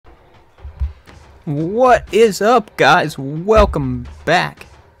What is up, guys? Welcome back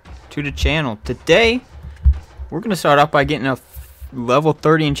to the channel. Today we're gonna start off by getting a level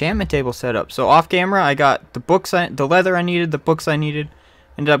 30 enchantment table set up. So off camera I got the leather I needed, the books I needed.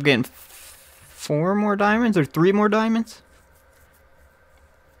 Ended up getting 4 more diamonds or 3 more diamonds.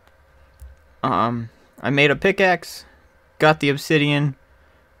 I made a pickaxe, got the obsidian,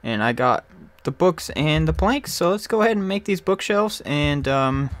 and I got the books and the planks. So let's go ahead and make these bookshelves,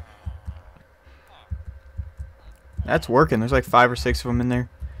 and that's working. There's like 5 or 6 of them in there.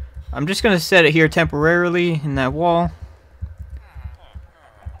 I'm just gonna set it here temporarily in that wall.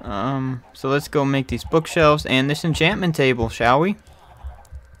 So let's go make these bookshelves and this enchantment table, shall we?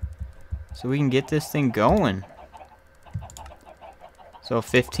 So we can get this thing going. So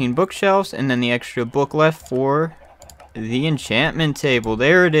 15 bookshelves and then the extra book left for the enchantment table.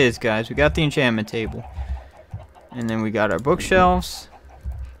 There it is, guys. We got the enchantment table. And then we got our bookshelves.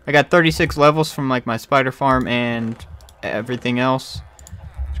 I got 36 levels from like my spider farm and everything else.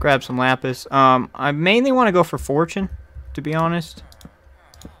 Let's grab some lapis. I mainly want to go for fortune, to be honest.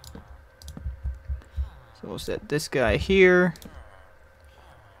 So we'll set this guy here.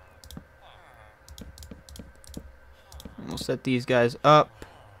 And we'll set these guys up.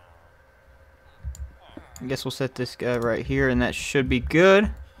 I guess we'll set this guy right here, and that should be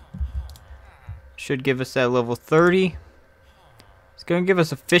good. Should give us that level 30. It's going to give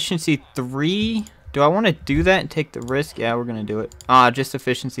us efficiency 3. Do I want to do that and take the risk? Yeah, we're going to do it. Just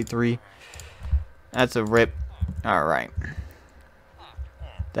efficiency 3. That's a rip. Alright.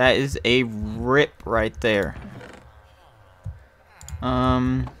 That is a rip right there.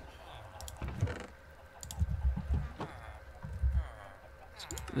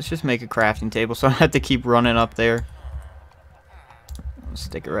 Let's just make a crafting table so I don't have to keep running up there. I'll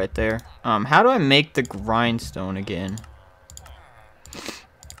stick it right there. How do I make the grindstone again?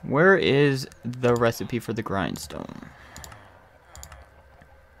 Where is the recipe for the grindstone?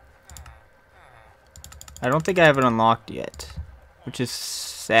 I don't think I have it unlocked yet, which is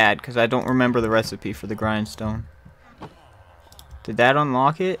sad because I don't remember the recipe for the grindstone. Did that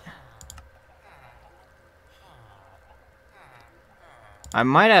unlock it? I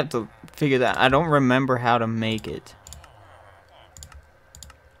might have to figure that. I don't remember how to make it.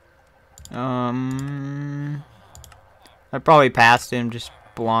 I probably passed him just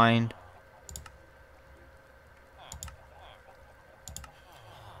blind.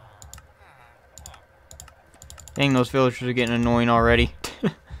 Dang, those villagers are getting annoying already.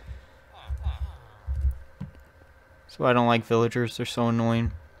 That's why I don't like villagers. They're so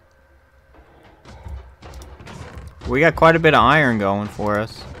annoying. We got quite a bit of iron going for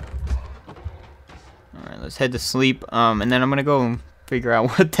us. Alright, let's head to sleep. And then I'm gonna go and figure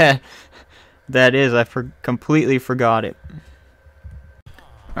out what that is. I completely forgot it.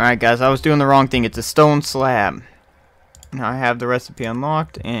 Alright, guys, I was doing the wrong thing. It's a stone slab. Now I have the recipe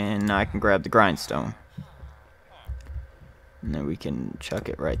unlocked, and now I can grab the grindstone. And then we can chuck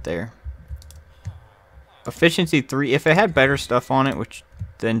it right there. Efficiency 3. If it had better stuff on it,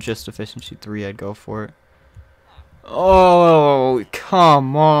 than just efficiency 3, I'd go for it. Oh,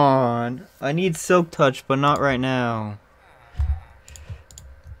 come on. I need silk touch, but not right now.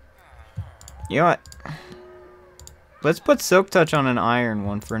 You know what? Let's put silk touch on an iron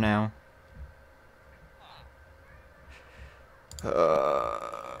one for now.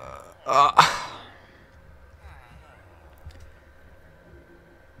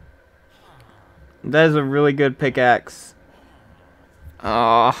 That is a really good pickaxe.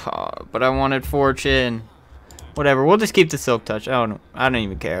 But I wanted fortune. Whatever, we'll just keep the silk touch. I don't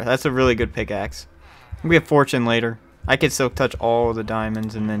even care. That's a really good pickaxe. We have fortune later. I could silk touch all the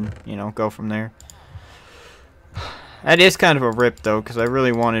diamonds and then, you know, go from there. That is kind of a rip though, because I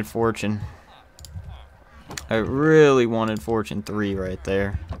really wanted fortune. I really wanted fortune 3 right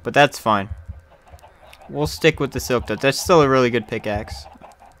there. But that's fine. We'll stick with the silk touch. That's still a really good pickaxe.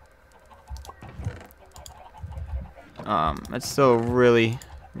 That's still a really,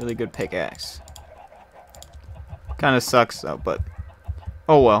 really good pickaxe. Kind of sucks though, but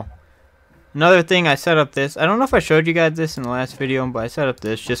oh well. Another thing, I set up this. I don't know if I showed you guys this in the last video, but I set up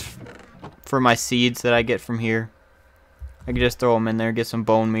this just for my seeds that I get from here. I can just throw them in there, get some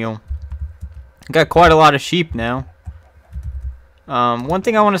bone meal. I got quite a lot of sheep now. One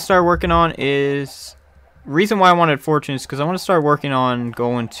thing I want to start working on is, reason why I wanted fortune is because I want to start working on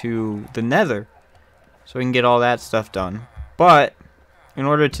going to the Nether, so we can get all that stuff done. But in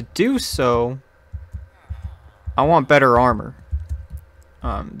order to do so, I want better armor.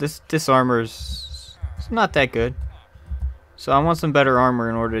 This armor is not that good. So I want some better armor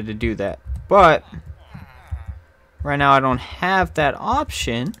in order to do that. But right now I don't have that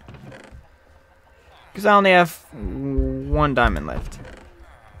option because I only have 1 diamond left.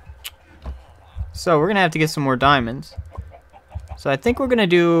 So we're gonna have to get some more diamonds. So I think we're gonna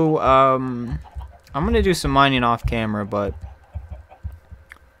do I'm gonna do some mining off camera, but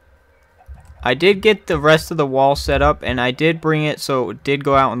I did get the rest of the wall set up, and I did bring it so it did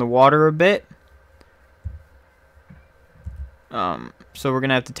go out in the water a bit. So we're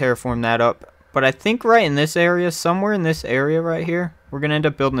gonna have to terraform that up. But I think right in this area, somewhere in this area right here, we're gonna end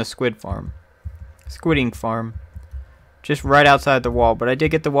up building a squidding farm, just right outside the wall. But I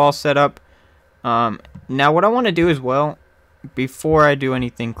did get the wall set up. Now what I want to do as well, before I do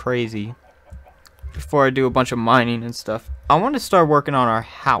anything crazy, before I do a bunch of mining and stuff, I want to start working on our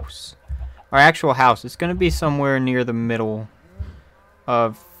house. Our actual house. It's going to be somewhere near the middle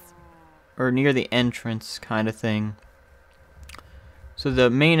of, or near the entrance kind of thing. So the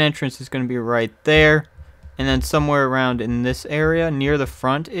main entrance is going to be right there. And then somewhere around in this area, near the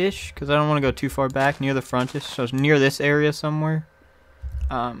front-ish, because I don't want to go too far back, near the front-ish. So it's near this area somewhere.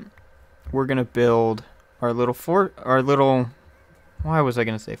 We're going to build our little why was I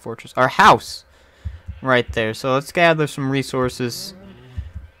going to say fortress? Our house right there. So let's gather some resources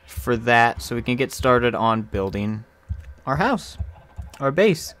for that so we can get started on building our house, our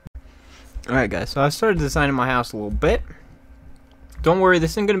base. Alright guys, so I started designing my house a little bit. Don't worry,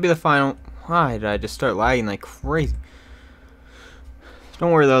 this isn't going to be the final. Why did I just start lagging like crazy?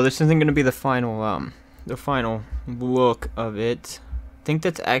 Don't worry though, this isn't going to be the final look of it. I think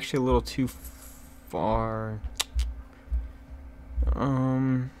that's actually a little too far.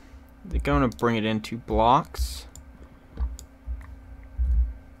 They're going to bring it into blocks.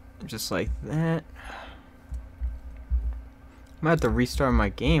 Just like that. I'm about to restart my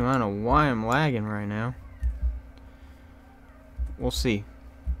game. I don't know why I'm lagging right now. We'll see.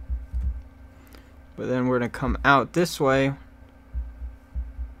 But then we're going to come out this way.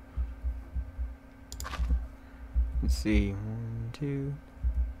 Let's see. 1, 2.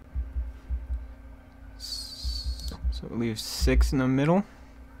 So it leaves 6 in the middle.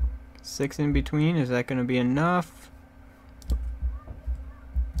 6 in between. Is that going to be enough?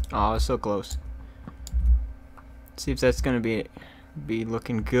 Oh, it's so close. Let's see if that's going to be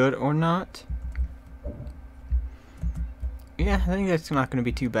looking good or not. Yeah, I think that's not going to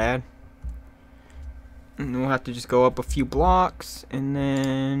be too bad. And we'll have to just go up a few blocks and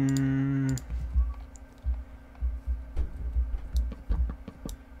then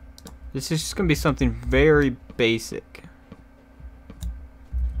this is just going to be something very basic.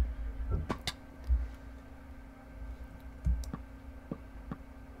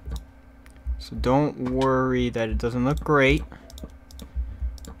 So don't worry that it doesn't look great.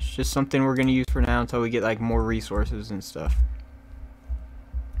 It's just something we're going to use for now until we get like more resources and stuff.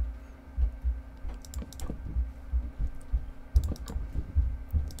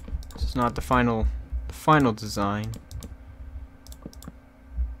 This is not the final design.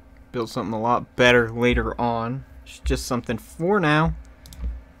 Build something a lot better later on. It's just something for now.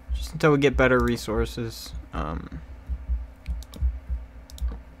 Just until we get better resources.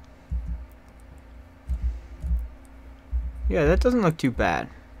 Yeah, that doesn't look too bad.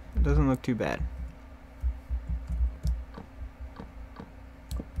 It doesn't look too bad.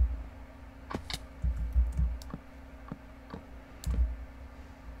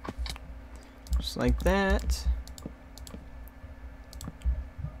 Just like that.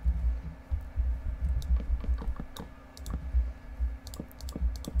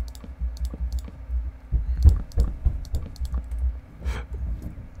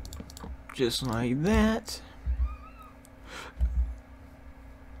 Just like that.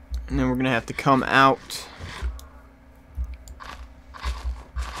 And then we're going to have to come out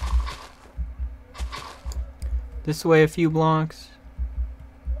this way a few blocks.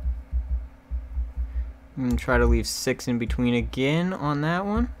 I'm going to try to leave 6 in between again on that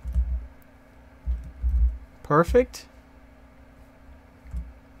one. Perfect.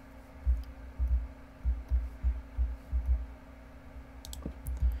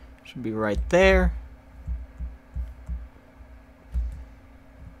 Should be right there.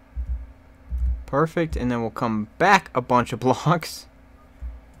 Perfect, and then we'll come back a bunch of blocks.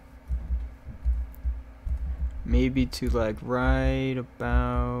 Maybe to like right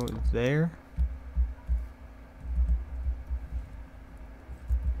about there.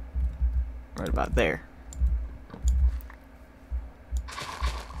 Right about there.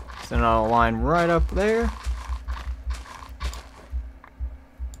 So then I'll line right up there.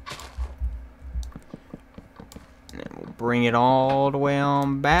 And then we'll bring it all the way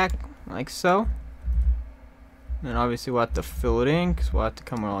on back, like so. And obviously we'll have to fill it in because we'll have to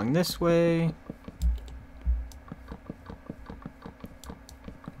come along this way.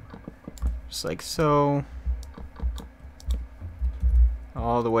 just like so,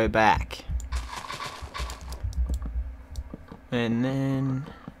 all the way back, and then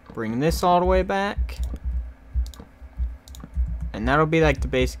bring this all the way back, and that'll be like the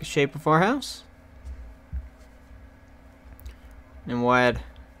basic shape of our house. And we'll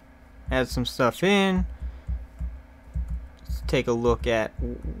add some stuff in. Let's take a look at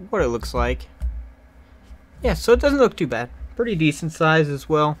what it looks like. Yeah, so it doesn't look too bad. Pretty decent size as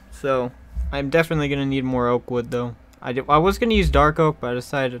well. So I'm definitely gonna need more oak wood though. I was gonna use dark oak, but I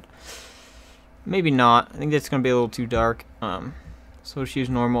decided maybe not. I think that's gonna be a little too dark. So let's use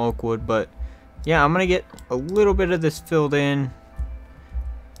normal oak wood. But yeah, I'm gonna get a little bit of this filled in,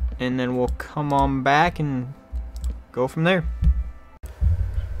 and then we'll come on back and go from there.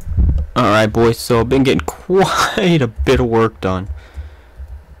 Alright boys, so I've been getting quite a bit of work done.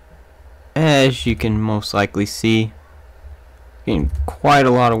 As you can most likely see, getting quite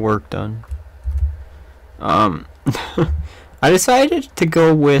a lot of work done. I decided to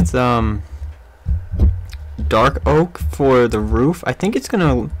go with dark oak for the roof. I think it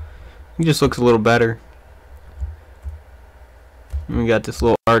just looks a little better. And we got this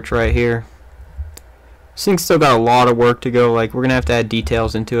little arch right here. This thing's still got a lot of work to go. Like, we're gonna have to add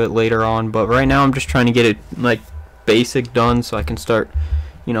details into it later on, but right now I'm just trying to get it like basic done so I can start,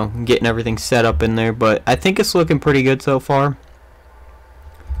 you know, getting everything set up in there. But I think it's looking pretty good so far.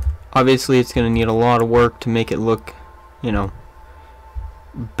 Obviously it's gonna need a lot of work to make it look, you know,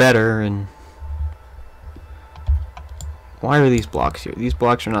 better. And why are these blocks here? These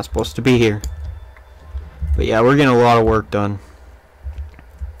blocks are not supposed to be here. But yeah, we're getting a lot of work done.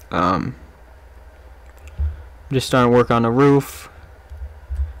 Just starting to work on the roof.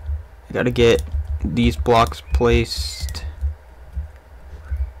 I gotta get these blocks placed.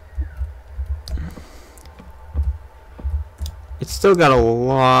 It's still got a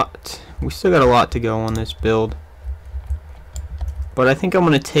lot. We still got a lot to go on this build. But I think I'm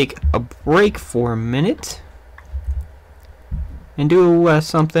gonna take a break for a minute and do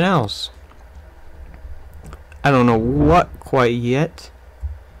something else. I don't know what quite yet,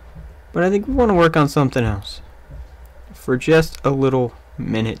 but I think we want to work on something else for just a little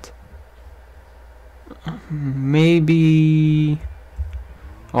minute. Maybe,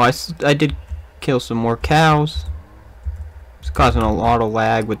 oh, I did kill some more cows. It's causing a lot of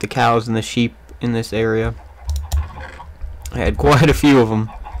lag with the cows and the sheep in this area. I had quite a few of them.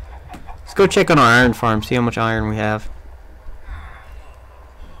 Let's go check on our iron farm, see how much iron we have.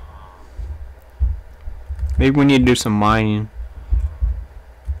 Maybe we need to do some mining.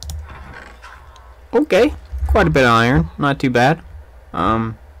 Okay, quite a bit of iron, not too bad.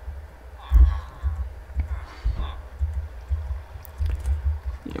 Yeah,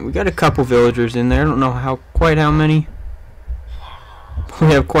 we got a couple villagers in there. I don't know quite how many. We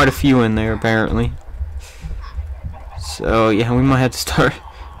have quite a few in there apparently. So yeah, we might have to start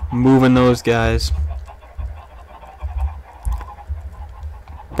moving those guys.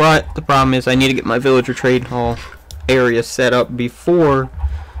 But the problem is I need to get my villager trade hall area set up before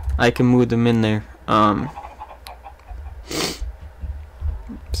I can move them in there.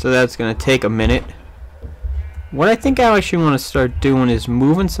 So that's gonna take a minute. What I think I actually want to start doing is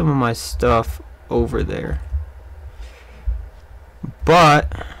moving some of my stuff over there.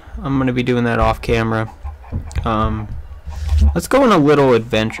 But I'm gonna be doing that off camera. Let's go on a little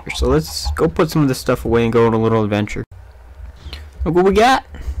adventure. So let's go put some of this stuff away and go on a little adventure. Look what we got.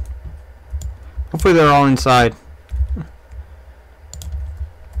 Hopefully they're all inside,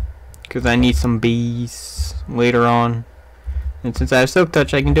 because I need some bees later on. And since I have silk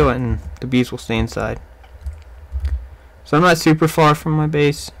touch, I can do it, and the bees will stay inside. So I'm not super far from my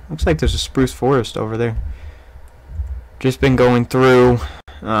base. Looks like there's a spruce forest over there. Just been going through.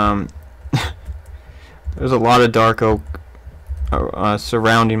 There's a lot of dark oak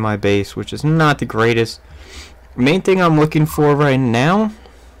surrounding my base, which is not the greatest. Main thing I'm looking for right now,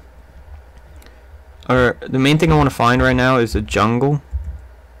 or the main thing I want to find right now, is a jungle.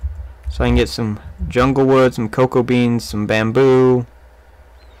 So I can get some jungle wood, some cocoa beans, some bamboo,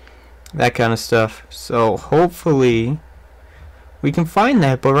 that kind of stuff. So hopefully we can find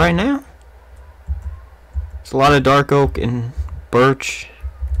that. But right now, there's a lot of dark oak and birch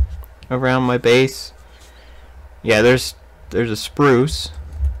around my base. Yeah, there's a spruce.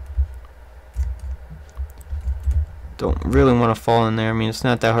 Don't really want to fall in there. I mean, it's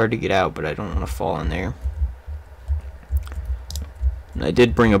not that hard to get out, but I don't want to fall in there. And I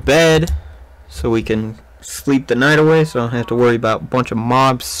did bring a bed so we can sleep the night away, so I don't have to worry about a bunch of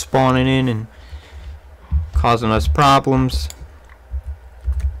mobs spawning in and causing us problems.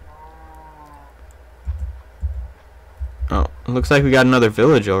 Oh, it looks like we got another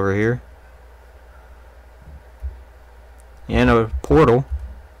village over here. and a portal.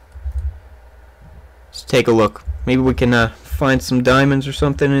 Let's take a look. Maybe we can find some diamonds or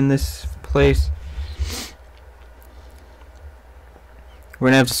something in this place. We're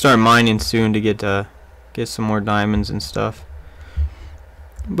gonna have to start mining soon to get some more diamonds and stuff.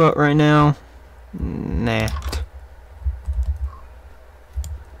 But right now, nah.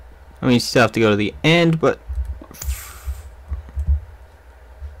 I mean, you still have to go to the end, but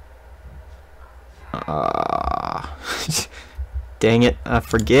dang it, I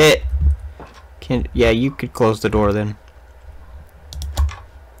forget. Yeah, you could close the door then.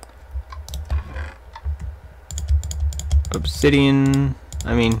 Obsidian.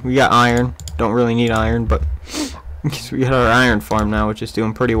 I mean, we got iron. Don't really need iron, but because we got our iron farm now, which is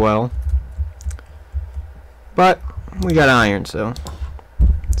doing pretty well. But we got iron, so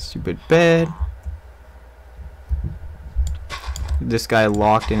stupid bed. This guy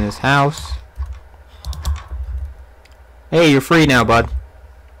locked in his house. Hey, you're free now, bud.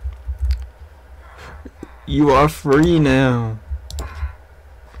 You are free now.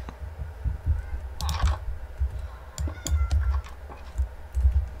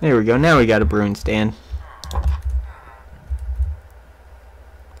 There we go. Now we got a brewing stand.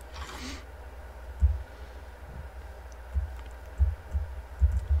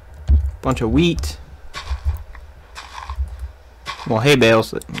 Bunch of wheat. Well, hay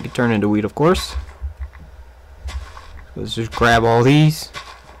bales that can turn into wheat, of course. Let's just grab all these.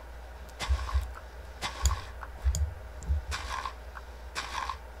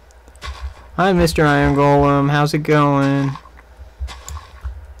 Hi, Mr. Iron Golem. How's it going?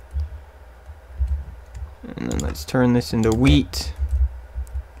 And then let's turn this into wheat.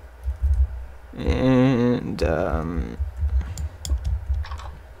 And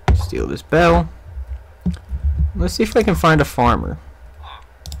steal this bell. Let's see if I can find a farmer.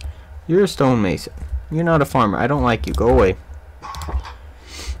 You're a stonemason. You're not a farmer. I don't like you. Go away.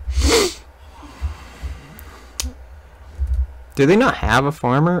 Do they not have a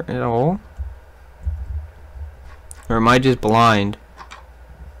farmer at all? Or am I just blind?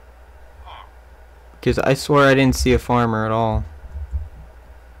 Because I swear I didn't see a farmer at all.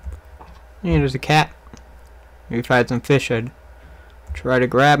 Yeah, there's a cat. Maybe if I had some fish, I'd try to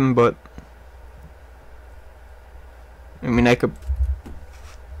grab him, but I mean, I could.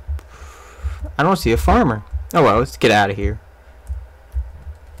 I don't see a farmer. Oh well, let's get out of here.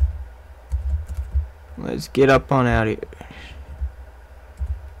 Let's get up on out of here.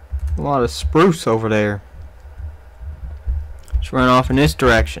 A lot of spruce over there. Let's run off in this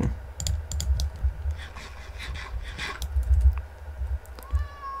direction.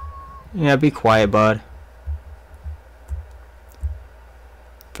 Yeah, be quiet, bud.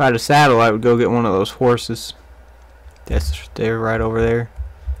 If I had a saddle, I would go get one of those horses. They're right over there.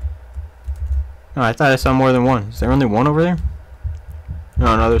 No, I thought I saw more than one. Is there only one over there?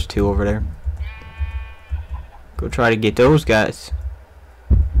 No, no, there's two over there. Go try to get those guys.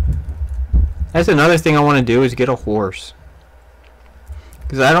 That's another thing I want to do is get a horse.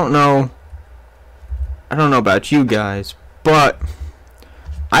 Because I don't know about you guys, but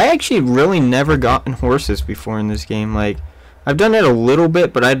I actually really never gotten horses before in this game. Like, I've done it a little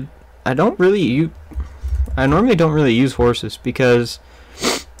bit, but I normally don't really use horses because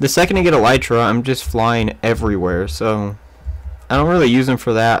the second I get elytra, I'm just flying everywhere. So I don't really use them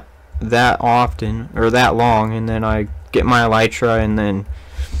for that often or that long, and then I get my elytra and then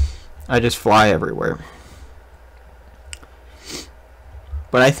I just fly everywhere.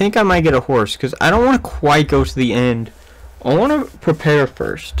 But I think I might get a horse because I don't want to quite go to the end. I want to prepare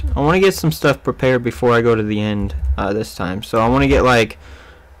first. I want to get some stuff prepared before I go to the end this time. So I want to get like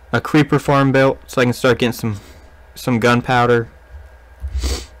a creeper farm built so I can start getting some gunpowder.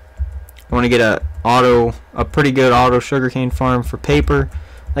 I want to get a pretty good auto sugarcane farm for paper.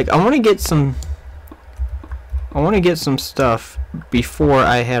 Like I want to get some stuff before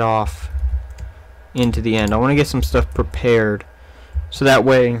I head off into the end. I want to get some stuff prepared so that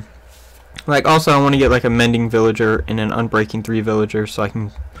way, like, also I want to get like a mending villager and an unbreaking 3 villager so I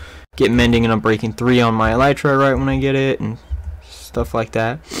can get mending and unbreaking 3 on my elytra right when I get it and stuff like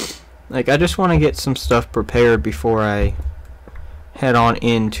that. Like, I just want to get some stuff prepared before I head on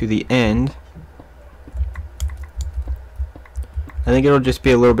into the end. I think it'll just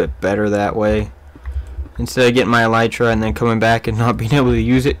be a little bit better that way, instead of getting my elytra and then coming back and not being able to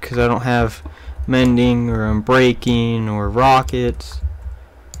use it because I don't have mending or unbreaking or rockets.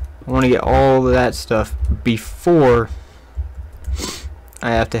 I want to get all of that stuff before I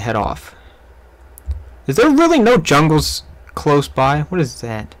have to head off. Is there really no jungles close by? What is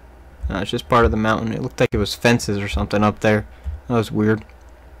that? No, it's just part of the mountain. It looked like it was fences or something up there. That was weird.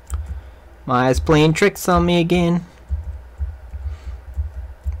 My eyes playing tricks on me again.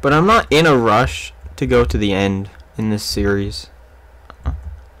 But I'm not in a rush to go to the end in this series.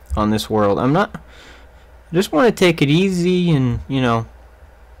 On this world. I'm not... I just want to take it easy and, you know...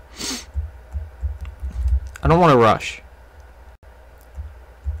 I don't want to rush.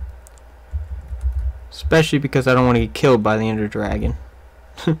 Especially because I don't want to get killed by the Ender Dragon.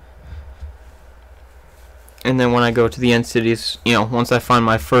 And then when I go to the end cities, you know, once I find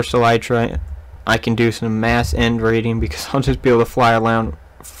my first Elytra, I can do some mass end raiding because I'll just be able to fly around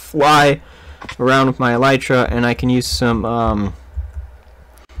with my Elytra, and I can use some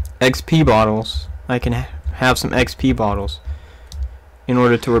XP bottles. I can have some XP bottles in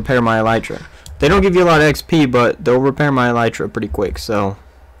order to repair my Elytra. They don't give you a lot of XP, but they'll repair my Elytra pretty quick, so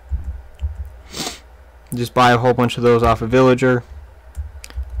just buy a whole bunch of those off a villager,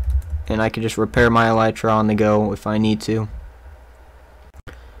 and I can just repair my Elytra on the go if I need to.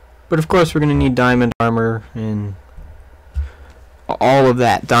 But of course we're going to need diamond armor and all of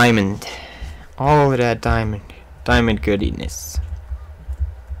that diamond. All of that diamond goodiness.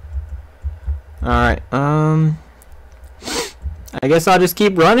 Alright, I guess I'll just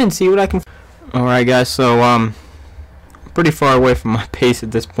keep running, see what I can... Alright guys, so I'm pretty far away from my base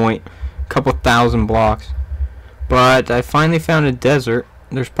at this point. A couple thousand blocks. But I finally found a desert.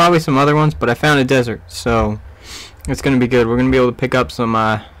 There's probably some other ones, but I found a desert, so it's gonna be good. We're gonna be able to pick up some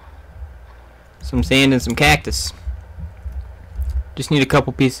sand and some cactus. Just need a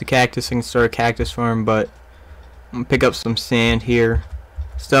couple pieces of cactus and start a cactus farm, but I'm gonna pick up some sand here.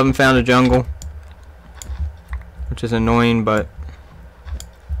 Still haven't found a jungle, which is annoying, but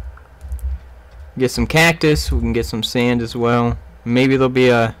get some cactus, we can get some sand as well. Maybe there'll be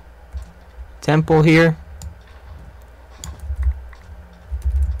a temple here.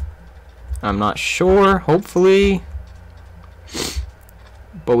 I'm not sure, hopefully.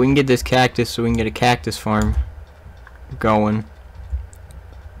 But we can get this cactus so we can get a cactus farm going.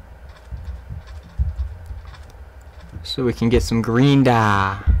 So we can get some green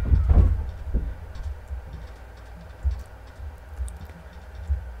dye.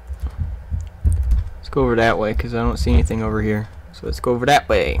 Let's go over that way because I don't see anything over here. So let's go over that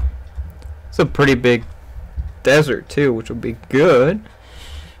way. It's a pretty big desert too, which will be good.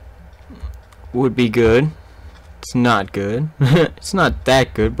 Would be good. It's not good. It's not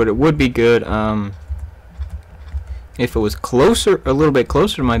that good, but it would be good if it was closer, a little bit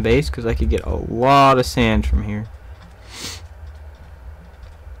closer to my base, because I could get a lot of sand from here.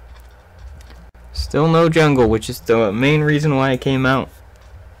 Still no jungle, which is the main reason why I came out.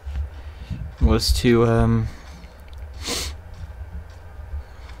 Was to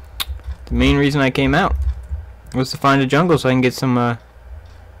the main reason I came out was to find a jungle so I can get some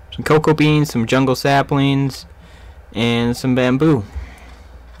cocoa beans, some jungle saplings, and some bamboo.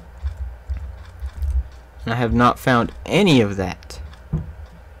 And I have not found any of that,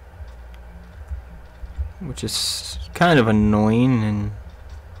 which is kind of annoying and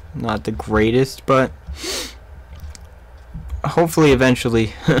not the greatest, but hopefully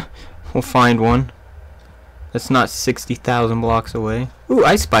eventually we'll find one that's not 60,000 blocks away. Ooh,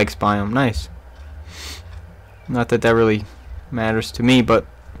 ice spikes biome, nice. Not that that really matters to me, but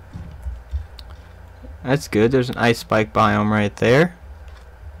that's good. There's an ice spike biome right there.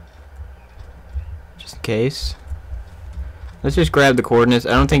 Just in case. Let's just grab the coordinates.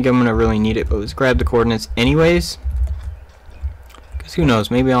 I don't think I'm gonna really need it, but let's grab the coordinates anyways. Because who knows,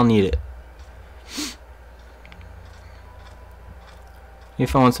 maybe I'll need it.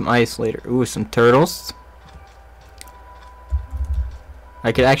 If I want some ice later. Ooh, some turtles.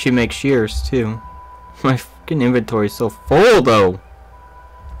 I could actually make shears too. My freaking inventory is so full though.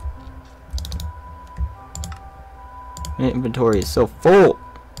 My inventory is so full.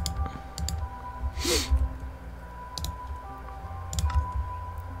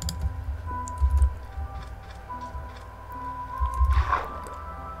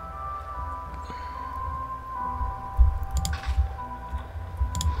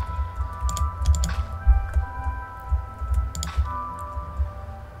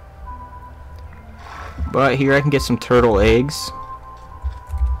 But here I can get some turtle eggs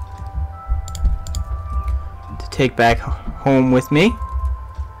to take back home with me.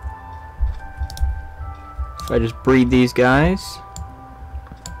 If I just breed these guys,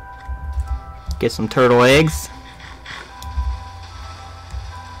 get some turtle eggs,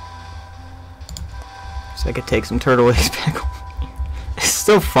 so I could take some turtle eggs back home. It's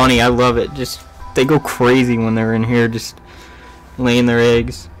so funny, I love it. Just they go crazy when they're in here just laying their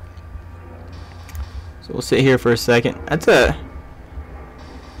eggs. So we'll sit here for a second. That's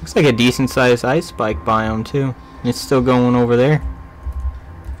looks like a decent sized ice spike biome too. And it's still going over there.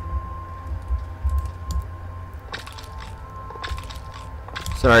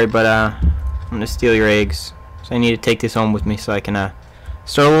 Sorry, but I'm gonna steal your eggs. So I need to take this home with me so I can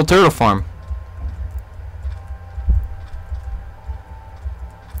start a little turtle farm.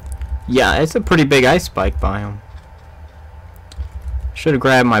 Yeah, it's a pretty big ice spike biome. Should have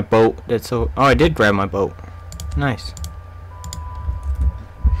grabbed my boat. Oh, I did grab my boat. Nice.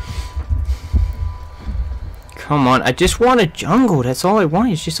 Come on, I just want a jungle. That's all I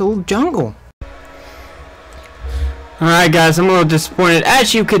want. It's just a little jungle. Alright guys, I'm a little disappointed.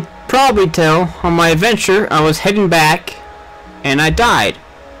 As you could probably tell, on my adventure, I was heading back and I died.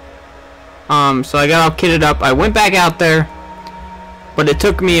 So I got all kitted up. I went back out there, but it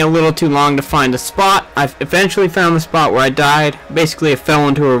took me a little too long to find the spot. I eventually found the spot where I died. Basically, I fell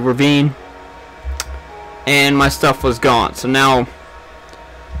into a ravine and my stuff was gone. So now,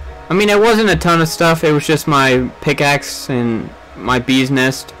 I mean, it wasn't a ton of stuff. It was just my pickaxe and my bee's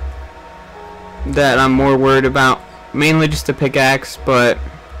nest that I'm more worried about. Mainly just a pickaxe, but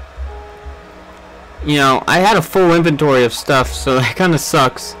you know, I had a full inventory of stuff, so that kind of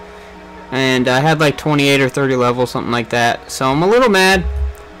sucks. And I had like 28 or 30 levels, something like that. So I'm a little mad,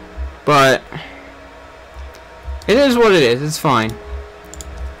 but it is what it is. It's fine.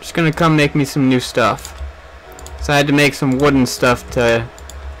 Just gonna come make me some new stuff. So I had to make some wooden stuff to...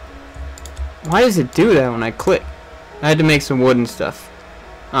 Why does it do that when I click? I had to make some wooden stuff.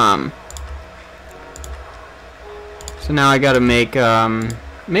 So now I gotta make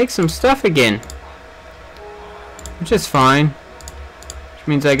some stuff again, which is fine. Which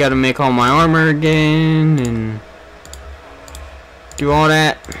means I gotta make all my armor again and do all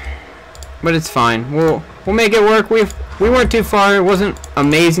that. But it's fine. We'll make it work. We weren't too far. It wasn't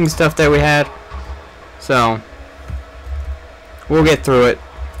amazing stuff that we had, so we'll get through it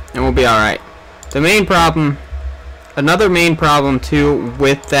and we'll be all right. The main problem, another main problem too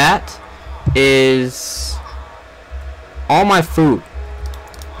with that, is all my food.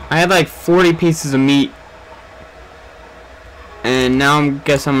 I had like 40 pieces of meat, and now I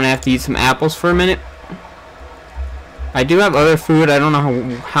guess I'm gonna have to eat some apples for a minute. I do have other food. I don't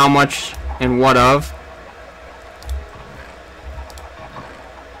know how much and what of.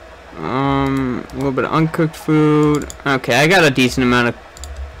 A little bit of uncooked food. Okay, I got a decent amount of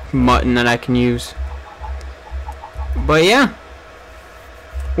mutton that I can use. But yeah,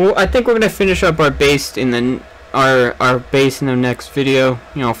 well, I think we're gonna finish up our base in the our base in the next video.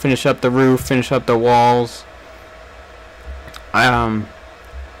 You know, finish up the roof, finish up the walls. And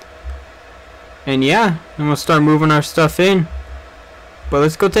yeah, and we'll start moving our stuff in. But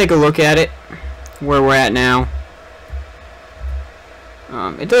let's go take a look at it, where we're at now.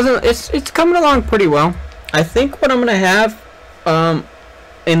 It's coming along pretty well. I think what I'm gonna have, I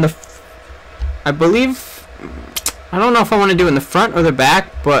believe, I don't know if I want to do it in the front or the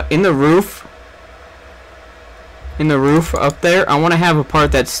back, but in the roof up there, I want to have a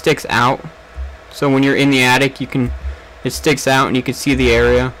part that sticks out. So when you're in the attic, it sticks out and you can see the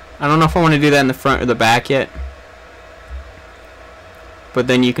area. I don't know if I want to do that in the front or the back yet. But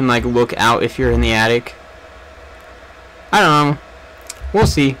then you can like look out if you're in the attic. I don't know. We'll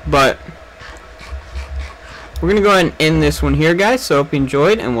see, but we're going to go ahead and end this one here, guys. So hope you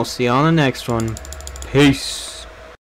enjoyed, and we'll see you on the next one. Peace.